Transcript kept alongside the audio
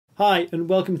Hi and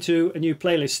welcome to a new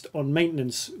playlist on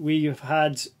maintenance. We've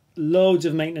had loads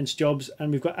of maintenance jobs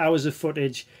and we've got hours of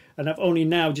footage, and I've only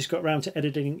now just got around to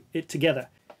editing it together.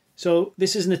 So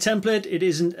this isn't a template, it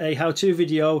isn't a how-to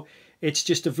video, it's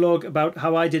just a vlog about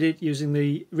how I did it using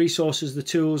the resources, the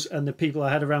tools and the people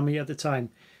I had around me at the time.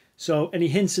 So any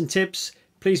hints and tips,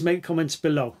 please make comments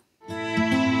below.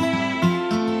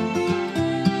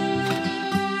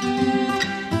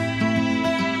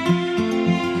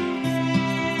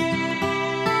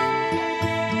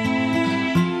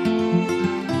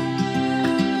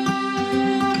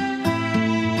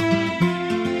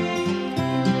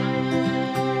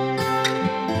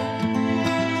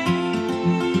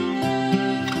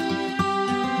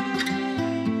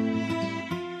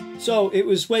 So it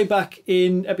was way back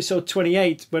in episode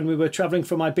 28 when we were travelling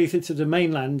from Ibiza to the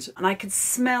mainland. And I could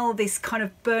smell this kind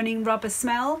of burning rubber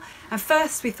smell. And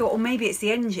first we thought, well, maybe it's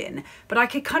the engine, but I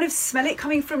could kind of smell it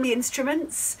coming from the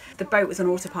instruments. The boat was on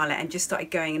autopilot and just started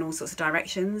going in all sorts of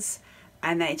directions,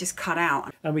 and then it just cut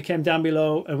out. And we came down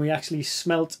below and we actually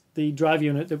smelt the drive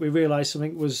unit that we realised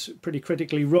something was pretty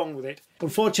critically wrong with it.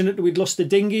 Unfortunately, we'd lost the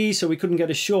dinghy, so we couldn't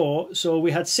get ashore. So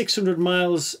we had 600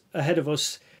 miles ahead of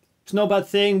us. It's no bad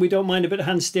thing, we don't mind a bit of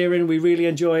hand steering, we really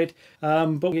enjoy it,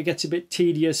 but it gets a bit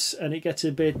tedious and it gets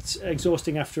a bit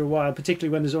exhausting after a while,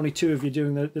 particularly when there's only two of you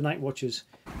doing the night watches.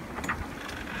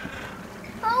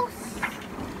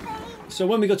 So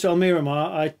when we got to Raymarine,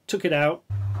 I took it out.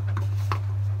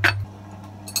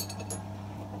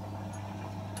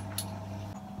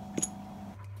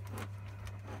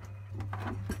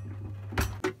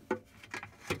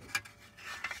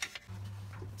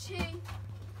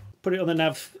 Put it on the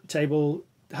nav table,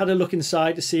 had a look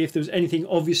inside to see if there was anything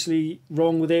obviously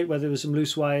wrong with it, whether there was some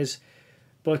loose wires,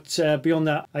 but beyond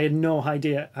that I had no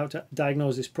idea how to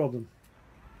diagnose this problem.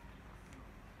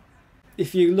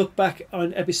 If you look back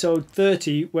on episode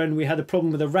 30 when we had a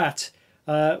problem with a rat,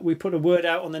 we put a word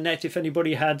out on the net if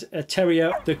anybody had a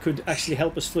terrier that could actually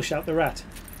help us flush out the rat.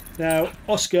 Now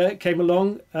Oscar came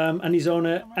along and his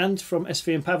owner Ant from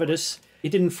SV in Pavardis. He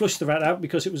didn't flush the rat out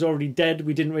because it was already dead.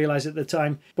 We didn't realise at the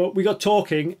time. But we got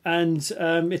talking and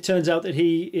it turns out that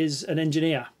he is an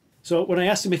engineer. So when I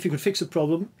asked him if he could fix the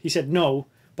problem, he said no,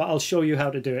 but I'll show you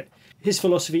how to do it. His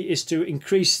philosophy is to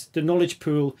increase the knowledge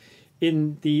pool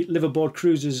in the liveaboard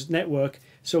cruisers network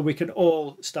so we can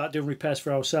all start doing repairs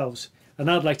for ourselves. And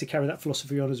I'd like to carry that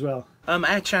philosophy on as well.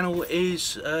 Our channel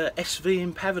is SV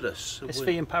in Pavardis.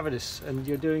 SV in Pavardis, and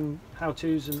you're doing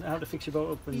how-tos and how to fix your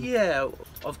boat up. And... Yeah,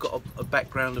 I've got a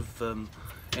background of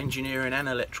engineering and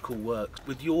electrical work.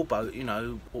 With your boat, you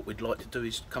know, what we'd like to do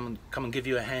is come and give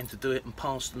you a hand to do it and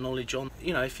pass the knowledge on.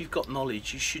 You know, if you've got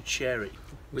knowledge, you should share it.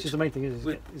 Which is the main thing,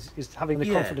 is having the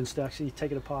confidence to actually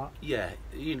take it apart, you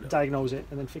know, diagnose it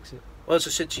and then fix it. Well, as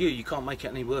I said to you, you can't make it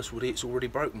any worse, Woody. It's already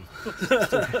broken.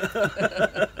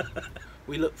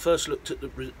 We first looked at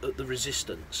the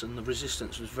resistance, and the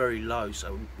resistance was very low,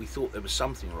 so we thought there was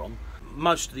something wrong.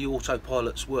 Most of the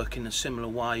autopilots work in a similar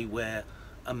way, where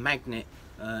a magnet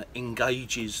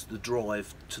engages the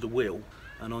drive to the wheel,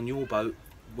 and on your boat,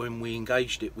 when we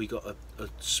engaged it, we got a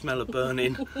smell of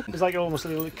burning. It was like almost a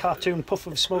little cartoon puff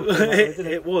of smoke.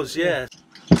 It was, yeah.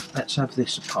 Let's have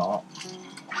this apart.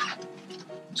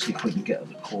 Let's see if we can get at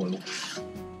the coil.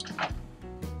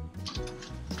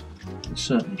 It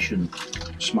certainly shouldn't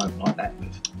smoke like that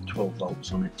with 12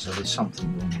 volts on it, so there's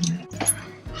something wrong in there.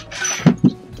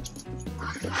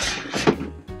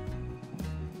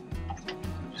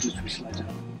 Just as we slow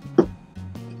down.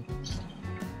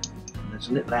 There's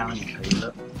a little Allen key,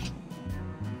 look.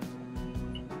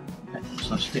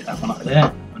 So I stick that one up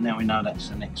there, and now we know that's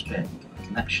the next bit.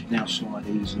 And that should now slide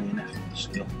easily and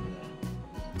effortlessly off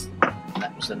there. And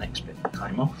that was the next bit that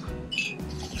came off.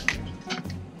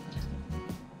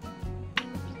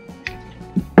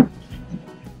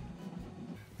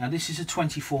 Now this is a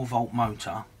 24 volt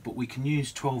motor, but we can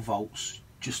use 12 volts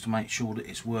just to make sure that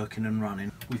it's working and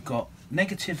running. We've got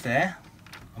negative there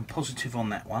and positive on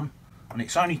that one. And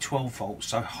it's only 12 volts,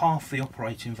 so half the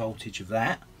operating voltage of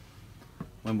that.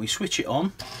 When we switch it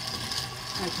on,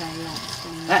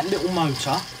 that little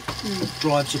motor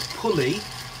drives a pulley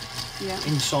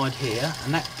inside here,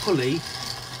 and that pulley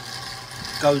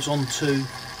goes on to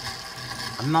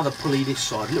another pulley this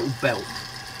side, a little belt.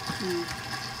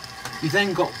 You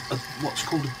then got what's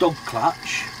called a dog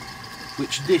clutch,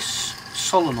 which this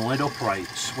solenoid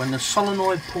operates. When the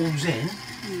solenoid pulls in,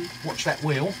 watch that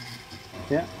wheel.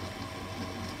 Yeah.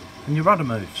 And your rudder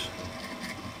moves.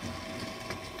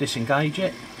 Disengage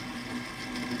it.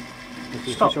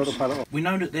 Stops. We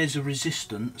know that there's a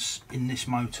resistance in this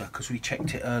motor because we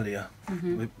checked it earlier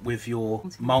with your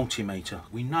multimeter.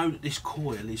 We know that this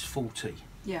coil is 40.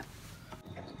 Yeah.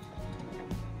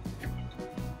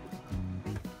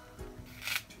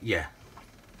 Yeah.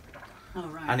 Oh,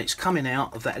 right. And it's coming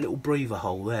out of that little breather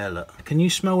hole there, look. Can you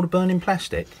smell the burning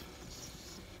plastic?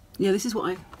 Yeah, this is what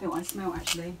I thought I smell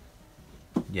actually.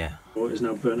 Yeah. Oh, it's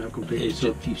now burnt out completely.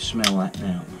 So If you smell that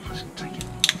now, let's take it.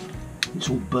 It's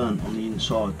all burnt on the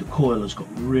inside. The coil has got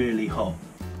really hot.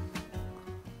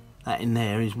 That in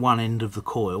there is one end of the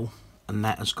coil, and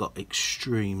that has got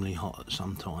extremely hot at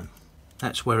some time.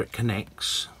 That's where it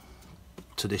connects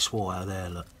to this wire there,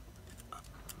 look.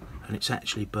 And it's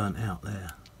actually burnt out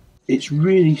there. It's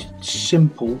really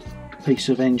simple piece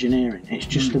of engineering. It's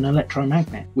just an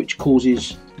electromagnet which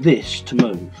causes this to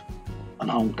move and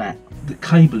hold that. The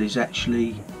cable is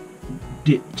actually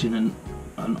dipped in an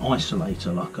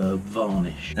isolator, like a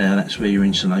varnish. There, that's where your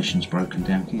insulation's broken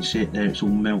down. Can you see it there? It's all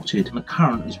melted. And the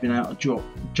current has been able to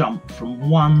jump from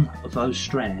one of those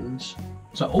strands.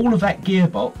 So all of that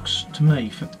gearbox, to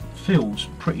me, feels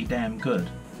pretty damn good.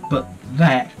 But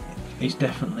that is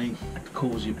definitely the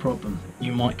cause of your problem.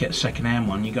 You might get a second-hand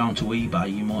one. You go onto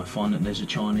eBay, you might find that there's a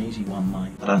Chinesey one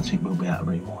made. I don't think we'll be able to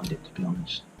rewind it, to be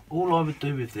honest. All I would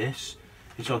do with this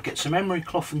is I'd get some emery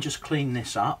cloth and just clean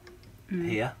this up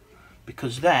here,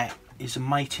 because that is a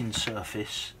mating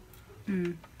surface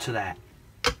to that,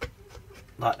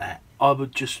 like that. I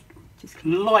would just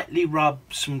lightly rub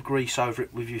some grease over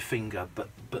it with your finger,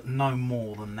 but no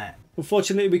more than that.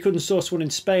 unfortunately, we couldn't source one in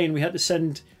Spain. We had to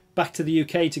send back to the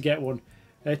UK to get one.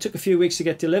 It took a few weeks to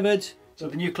get delivered. So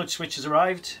the new clutch switch has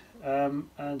arrived,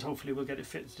 and hopefully we'll get it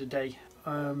fitted today.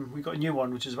 We got a new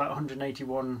one, which is about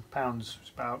 £181. It's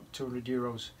about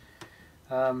 €200.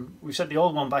 We've sent the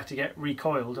old one back to get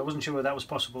recoiled. I wasn't sure whether that was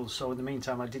possible, so in the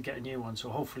meantime I did get a new one. So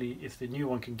hopefully if the new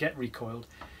one can get recoiled,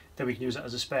 then we can use it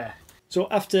as a spare. So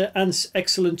after Ant's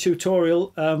excellent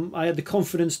tutorial, I had the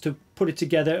confidence to put it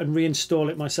together and reinstall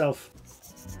it myself.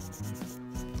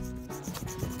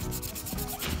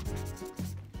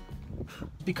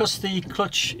 Because the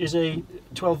clutch is a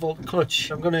 12-volt clutch,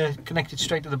 I'm going to connect it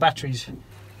straight to the batteries.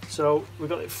 So we've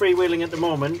got it freewheeling at the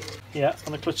moment, yeah,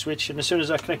 on the clutch switch, and as soon as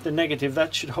I connect the negative,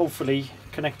 that should hopefully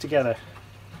connect together.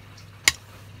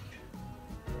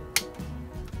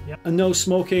 Yeah. And no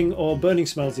smoking or burning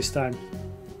smells this time.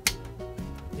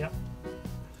 Yeah.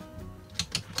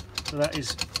 So that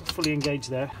is fully engaged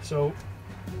there. So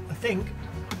I think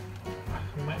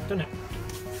we might have done it.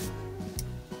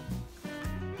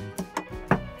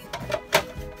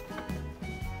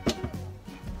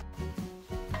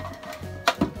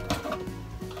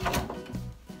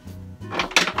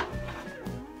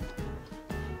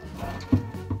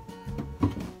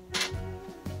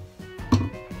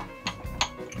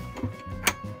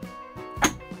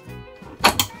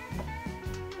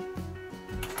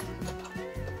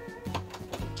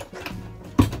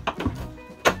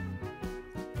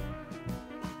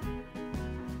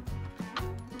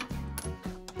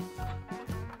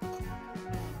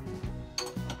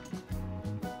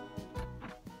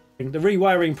 The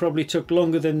rewiring probably took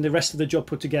longer than the rest of the job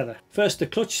put together. First the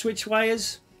clutch switch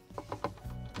wires.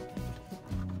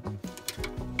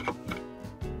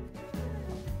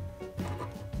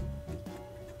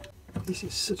 This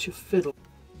is such a fiddle.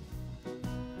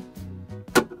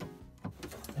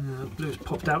 And the blue's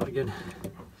popped out again.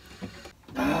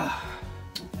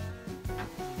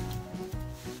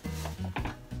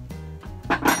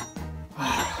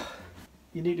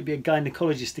 You need to be a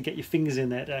gynecologist to get your fingers in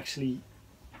there to actually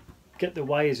get the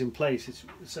wires in place.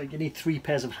 It's like you need 3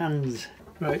 pairs of hands.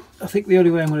 Right, I think the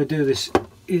only way I'm going to do this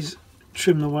is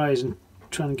trim the wires and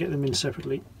try and get them in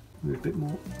separately with a bit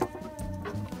more.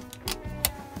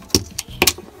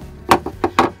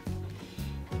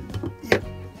 Yep,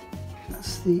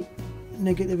 that's the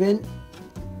negative in.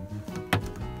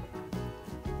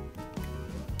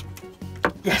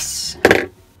 Yes!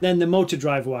 Then the motor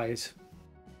drive wires.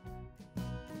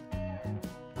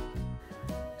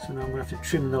 So now I'm going to have to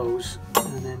trim those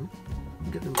and then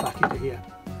get them back into here.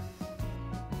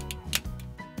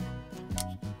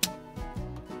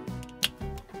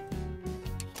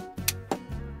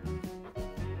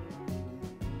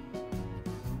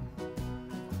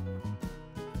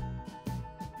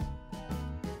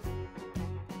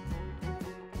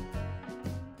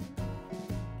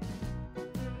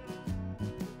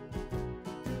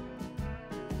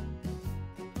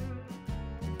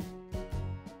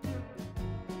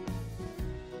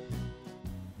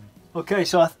 Okay,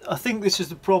 so I think this is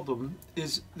the problem,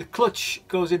 is the clutch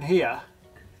goes in here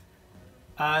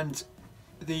and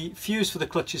the fuse for the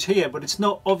clutch is here, but it's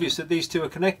not obvious that these two are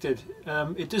connected.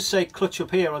 It does say clutch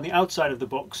up here on the outside of the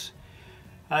box,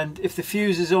 and if the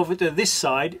fuse is over to this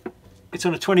side, it's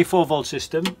on a 24 volt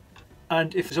system,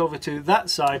 and if it's over to that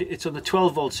side, it's on the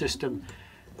 12 volt system.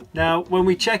 Now when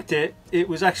we checked it, it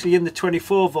was actually in the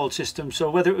 24 volt system,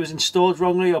 so whether it was installed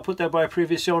wrongly or put there by a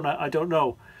previous owner, I don't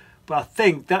know. But I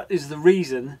think that is the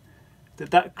reason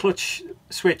that that clutch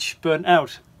switch burnt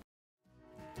out.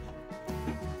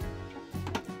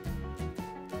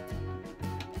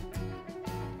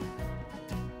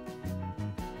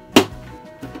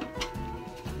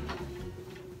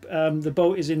 The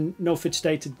boat is in no fit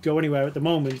state to go anywhere at the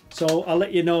moment, so I'll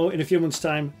let you know in a few months'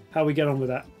 time how we get on with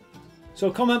that.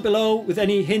 So comment below with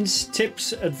any hints,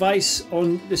 tips, advice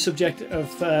on the subject of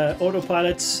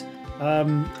autopilots.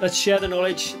 Let's share the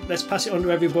knowledge, let's pass it on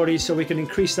to everybody so we can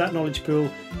increase that knowledge pool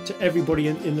to everybody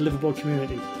in the liveaboard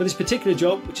community. For this particular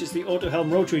job, which is the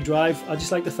Autohelm Rotary drive, I'd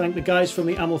just like to thank the guys from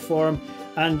the AML forum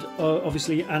and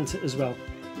obviously Ant as well.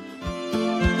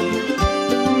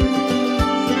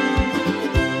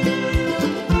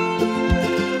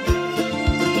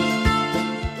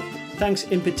 Thanks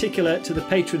in particular to the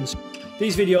patrons.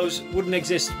 These videos wouldn't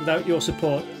exist without your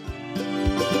support.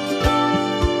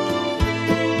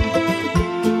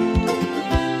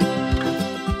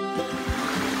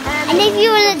 And if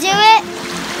you want to do it,